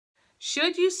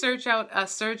Should you search out a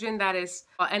surgeon that is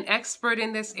an expert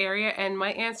in this area? And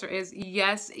my answer is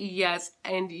yes, yes,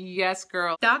 and yes,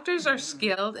 girl. Doctors are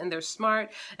skilled and they're smart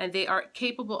and they are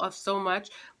capable of so much,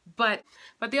 but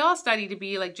they all study to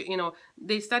be like, you know,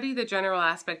 they study the general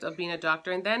aspect of being a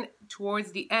doctor, and then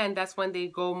towards the end, that's when they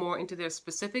go more into their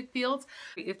specific fields.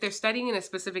 If they're studying in a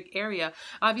specific area,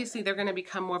 obviously they're going to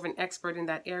become more of an expert in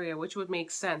that area, which would make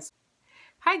sense.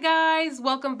 Hi guys,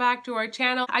 welcome back to our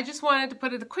channel. I just wanted to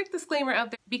put a quick disclaimer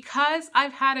out there because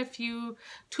I've had a few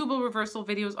tubal reversal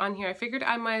videos on here. I figured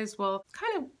I might as well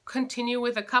kind of continue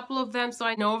with a couple of them. So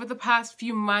I know over the past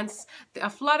few months,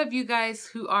 a lot of you guys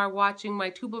who are watching my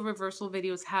tubal reversal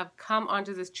videos have come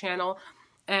onto this channel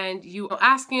and you are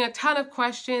asking a ton of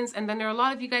questions, and then there are a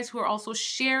lot of you guys who are also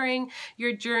sharing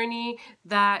your journey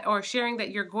or sharing that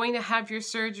you're going to have your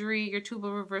surgery, your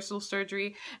tubal reversal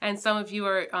surgery, and some of you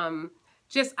are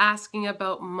just asking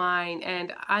about mine.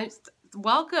 And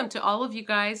welcome to all of you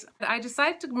guys. I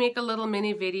decided to make a little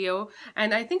mini video,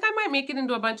 and I think I might make it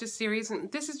into a bunch of series, and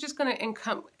this is just going to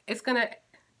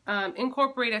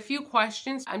incorporate a few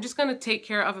questions. I'm just going to take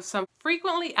care of some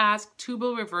frequently asked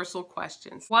tubal reversal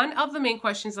questions. One of the main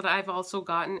questions that I've also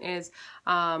gotten is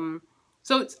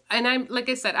like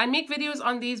I said, I make videos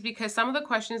on these because some of the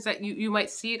questions that you might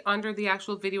see it under the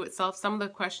actual video itself. Some of the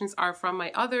questions are from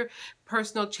my other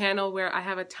personal channel where I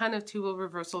have a ton of tubal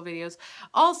reversal videos.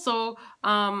 Also,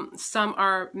 some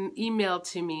are emailed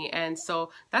to me, and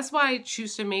so that's why I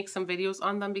choose to make some videos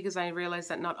on them, because I realize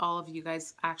that not all of you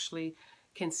guys actually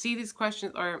can see these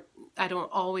questions, or I don't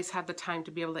always have the time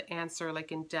to be able to answer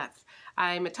like in depth.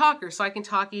 I'm a talker, so I can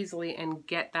talk easily and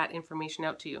get that information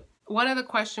out to you. One of the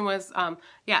question was,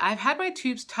 yeah, I've had my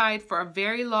tubes tied for a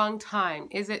very long time.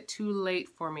 Is it too late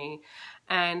for me?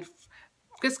 And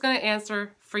just gonna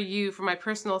answer for you, for my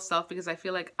personal self, because I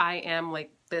feel like I am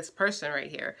like this person right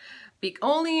here.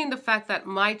 Only in the fact that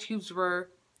my tubes were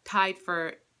tied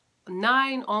for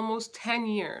 9, almost 10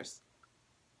 years.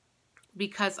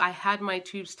 Because I had my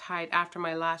tubes tied after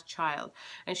my last child,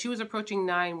 and she was approaching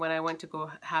 9 when I went to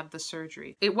go have the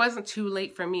surgery. It wasn't too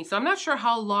late for me, so I'm not sure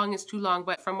how long is too long,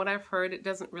 but from what I've heard, it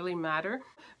doesn't really matter.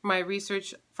 My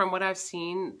research, from what I've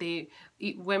seen,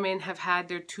 women have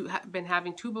had been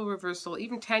having tubal reversal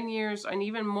even 10 years and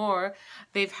even more.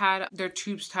 They've had their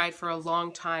tubes tied for a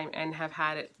long time and have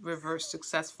had it reversed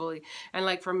successfully. And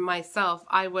like for myself,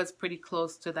 I was pretty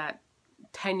close to that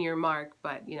 10-year mark,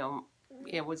 but you know,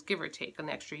 it was give or take an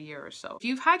extra year or so. If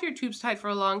you've had your tubes tied for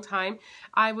a long time,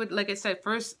 I would, like I said,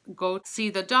 first go see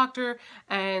the doctor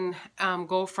and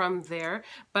go from there.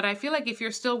 But I feel like if you're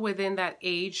still within that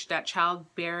age, that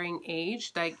childbearing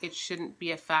age, like it shouldn't be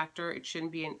a factor. It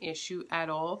shouldn't be an issue at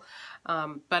all.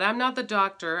 But I'm not the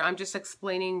doctor. I'm just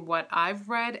explaining what I've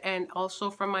read and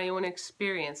also from my own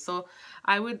experience. So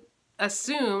I would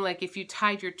assume, like, if you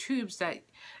tied your tubes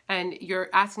and you're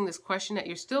asking this question, that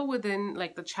you're still within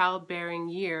like the childbearing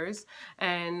years,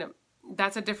 and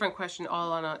that's a different question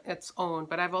all on its own.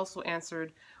 But I've also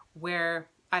answered where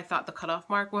I thought the cutoff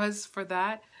mark was for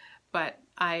that. But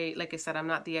like I said, I'm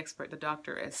not the expert, the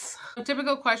doctor is.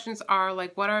 Typical questions are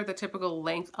like, what are the typical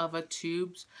length of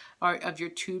tubes, or of your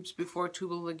tubes before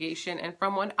tubal ligation? And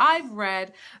from what I've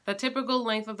read, the typical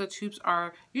length of the tubes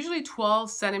are usually 12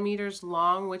 centimeters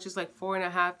long, which is like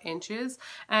 4.5 inches.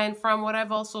 And from what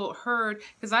I've also heard,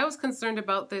 because I was concerned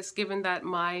about this, given that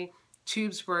my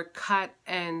tubes were cut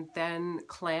and then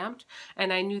clamped,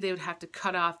 and I knew they would have to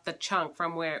cut off the chunk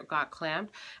from where it got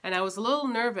clamped, and I was a little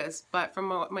nervous. But from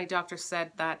what my doctor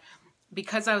said, that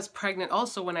because I was pregnant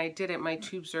also when I did it, my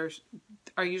tubes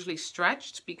are usually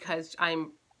stretched because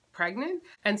I'm pregnant,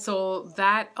 and so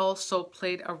that also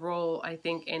played a role, I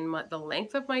think, in the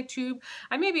length of my tube.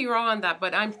 I may be wrong on that,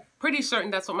 but I'm pretty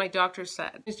certain that's what my doctor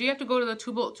said. Is you have to go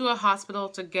to a hospital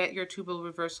to get your tubal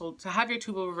reversal, to have your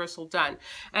tubal reversal done.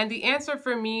 And the answer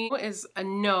for me is a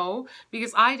no,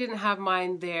 because I didn't have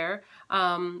mine there.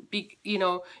 You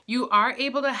know, you are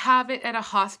able to have it at a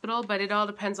hospital, but it all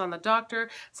depends on the doctor.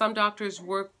 Some doctors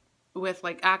work with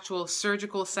like actual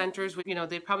surgical centers, you know,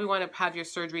 they probably want to have your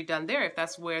surgery done there if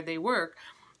that's where they work,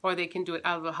 or they can do it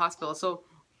out of the hospital. So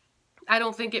I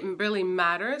don't think it really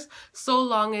matters, so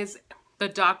long as the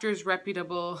doctor is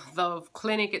reputable, the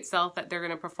clinic itself that they're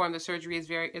going to perform the surgery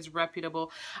is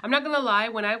reputable. I'm not going to lie,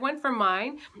 when I went for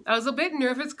mine, I was a bit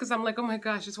nervous because I'm like, oh my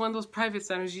gosh, it's one of those private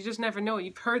centers. You just never know.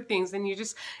 You've heard things and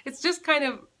it's just kind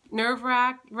of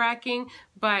nerve-wracking.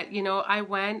 But you know, I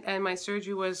went and my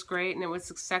surgery was great and it was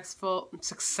successful.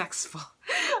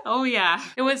 Oh yeah,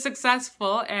 it was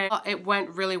successful and it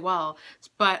went really well.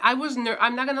 But I'm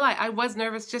not gonna lie, I was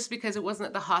nervous just because it wasn't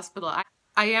at the hospital.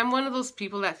 I am one of those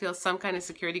people that feels some kind of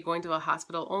security going to a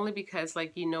hospital only because,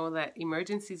 like, you know that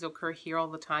emergencies occur here all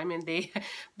the time and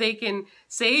they can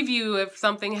save you if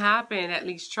something happened, at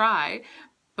least try.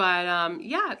 But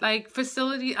yeah, like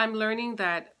facility, I'm learning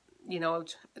that, you know,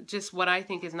 just what I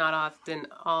think is not often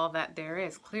all that there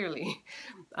is, clearly.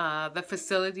 The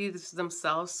facilities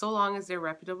themselves, so long as they're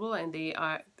reputable and they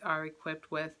are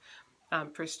equipped with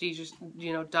prestigious,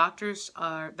 you know, doctors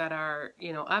that are,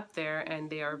 you know, up there, and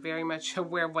they are very much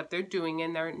aware of what they're doing,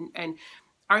 and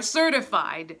are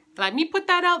certified. Let me put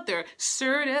that out there.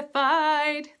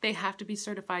 Certified. They have to be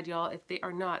certified, y'all. If they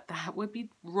are not, that would be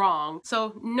wrong.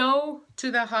 So no to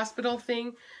the hospital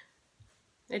thing.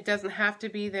 It doesn't have to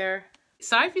be there.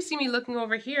 Sorry if you see me looking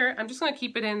over here. I'm just going to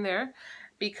keep it in there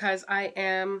because I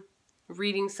am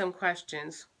reading some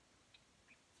questions.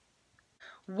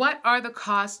 What are the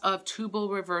costs of tubal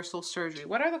reversal surgery?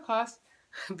 What are the costs?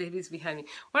 Baby's behind me.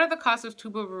 What are the costs of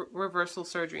tubal reversal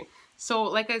surgery? So,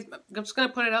 like I'm just going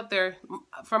to put it out there.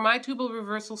 For my tubal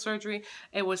reversal surgery,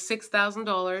 it was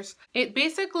 $6,000. It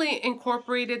basically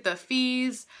incorporated the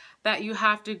fees that you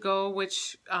have to go,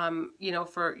 which, you know,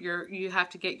 you have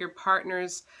to get your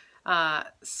partner's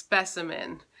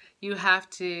specimen. You have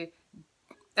to,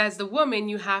 as the woman,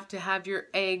 you have to have your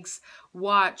eggs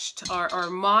watched or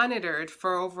monitored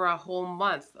for over a whole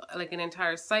month, like an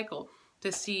entire cycle,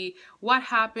 to see what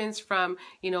happens from,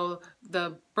 you know,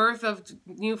 the birth of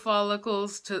new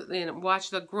follicles to, you know, watch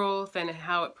the growth and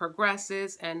how it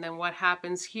progresses, and then what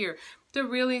happens here to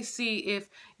really see if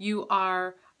you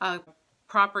are a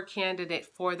proper candidate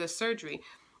for the surgery.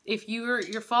 If your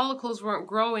follicles weren't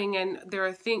growing and there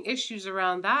are issues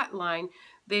around that line,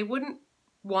 they wouldn't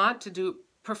want to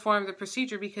perform the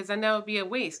procedure, because then that would be a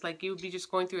waste. Like, you would be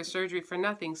just going through a surgery for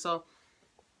nothing. So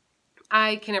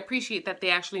I can appreciate that they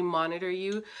actually monitor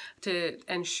you to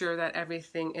ensure that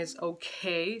everything is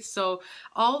okay. So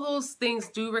all those things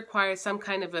do require some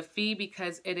kind of a fee,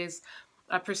 because it is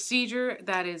a procedure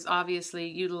that is obviously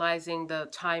utilizing the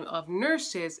time of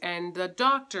nurses and the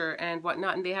doctor and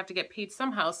whatnot, and they have to get paid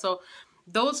somehow. So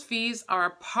those fees are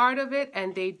a part of it,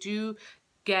 and they do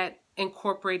get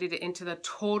incorporated into the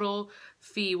total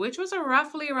fee, which was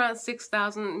roughly around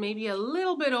 $6,000, maybe a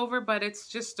little bit over, but it's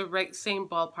just the same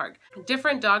ballpark.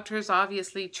 Different doctors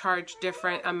obviously charge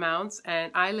different amounts,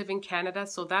 and I live in Canada,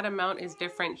 so that amount is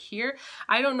different here.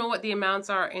 I don't know what the amounts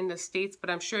are in the States, but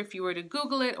I'm sure if you were to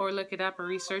Google it or look it up or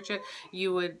research it,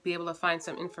 you would be able to find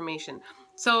some information.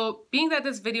 So being that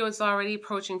this video is already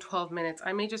approaching 12 minutes,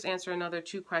 I may just answer another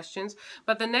 2 questions,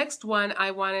 but the next one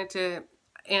I wanted to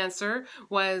answer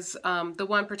was the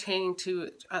one pertaining to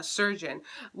a surgeon.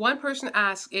 One person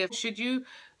asked, should you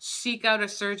seek out a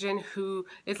surgeon who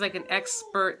is like an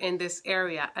expert in this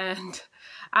area? And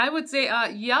I would say,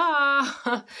 yeah,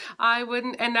 I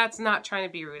wouldn't. And that's not trying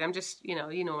to be rude. I'm just, you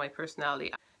know my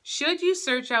personality. Should you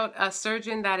search out a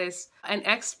surgeon that is an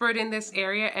expert in this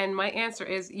area? And my answer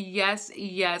is yes,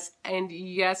 yes, and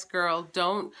yes, girl.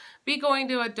 Don't be going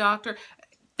to a doctor.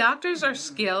 Doctors are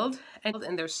skilled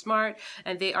and they're smart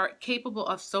and they are capable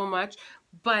of so much,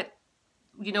 but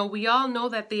you know, we all know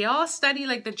that they all study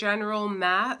like the general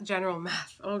math,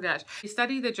 oh gosh. They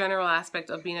study the general aspect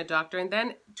of being a doctor, and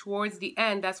then towards the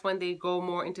end, that's when they go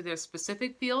more into their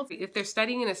specific field. If they're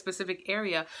studying in a specific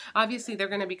area, obviously they're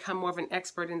going to become more of an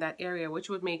expert in that area, which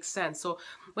would make sense. So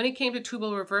when it came to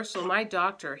tubal reversal, my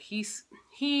doctor, he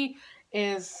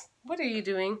is, what are you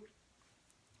doing?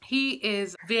 He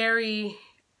is very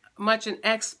much an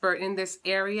expert in this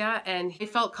area, and he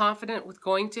felt confident with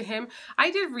going to him. I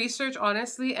did research,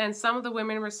 honestly, and some of the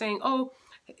women were saying, oh,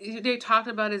 they talked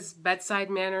about his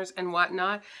bedside manners and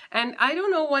whatnot. And I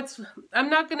don't know I'm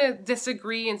not going to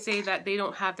disagree and say that they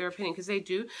don't have their opinion, because they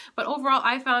do. But overall,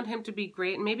 I found him to be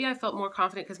great. And maybe I felt more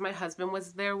confident because my husband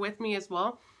was there with me as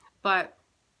well. But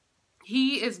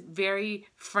he is very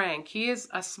frank. He is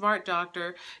a smart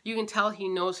doctor. You can tell he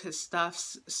knows his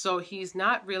stuff. So he's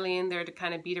not really in there to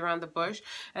kind of beat around the bush.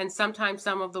 And sometimes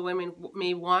some of the women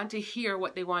may want to hear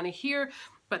what they want to hear,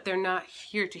 but they're not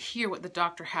here to hear what the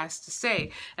doctor has to say.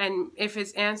 And if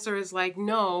his answer is like,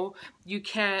 no, you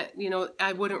can't, you know,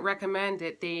 I wouldn't recommend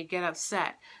it, they get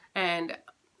upset. And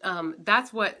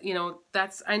that's what, you know,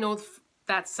 I know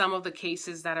that's some of the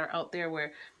cases that are out there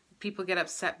where people get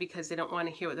upset because they don't want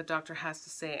to hear what the doctor has to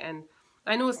say. And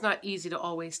I know it's not easy to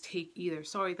always take either.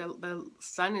 Sorry, the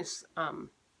sun is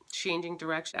changing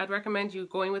direction. I'd recommend you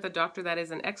going with a doctor that is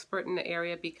an expert in the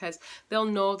area, because they'll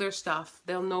know their stuff.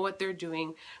 They'll know what they're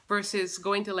doing, versus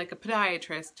going to like a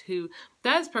podiatrist who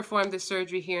does perform the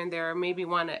surgery here and there, or maybe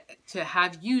want to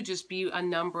have you just be a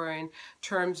number in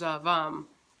terms of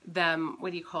them,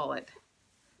 what do you call it?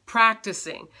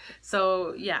 practicing.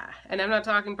 So yeah, and I'm not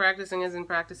talking practicing as in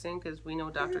practicing, because we know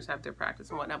doctors have their practice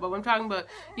and whatnot, but I'm talking about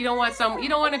you don't want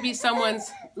to be someone's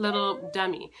little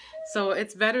dummy. So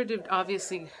it's better to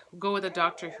obviously go with a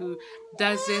doctor who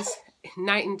does this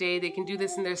night and day. They can do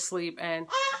this in their sleep, and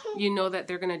you know that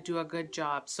they're going to do a good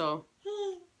job. So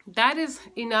that is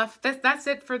enough. That's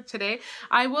it for today.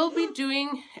 I will be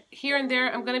doing here and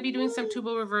there, I'm going to be doing some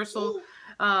tubal reversal,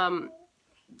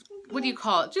 what do you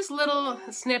call it? Just little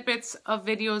snippets of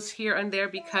videos here and there,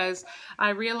 because I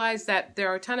realize that there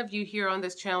are a ton of you here on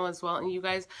this channel as well, and you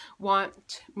guys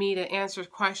want me to answer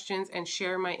questions and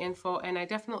share my info, and I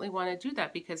definitely want to do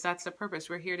that because that's the purpose.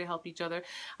 We're here to help each other.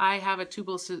 I have a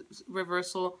tubal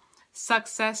reversal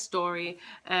success story,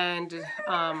 and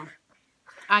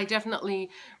I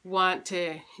definitely want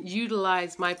to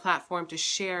utilize my platform to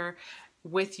share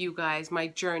with you guys my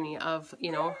journey of,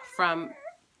 you know, from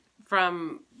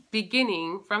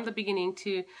the beginning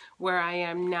to where I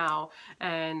am now,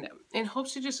 and in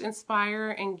hopes to just inspire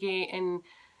and gain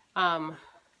and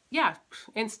yeah,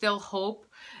 instill hope.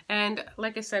 And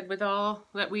like I said, with all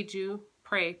that we do,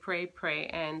 pray,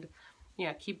 and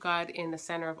yeah, keep God in the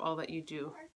center of all that you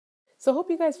do. So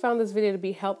hope you guys found this video to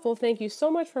be helpful. Thank you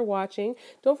so much for watching.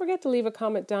 Don't forget to leave a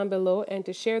comment down below and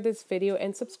to share this video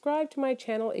and subscribe to my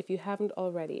channel if you haven't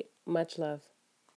already. Much love.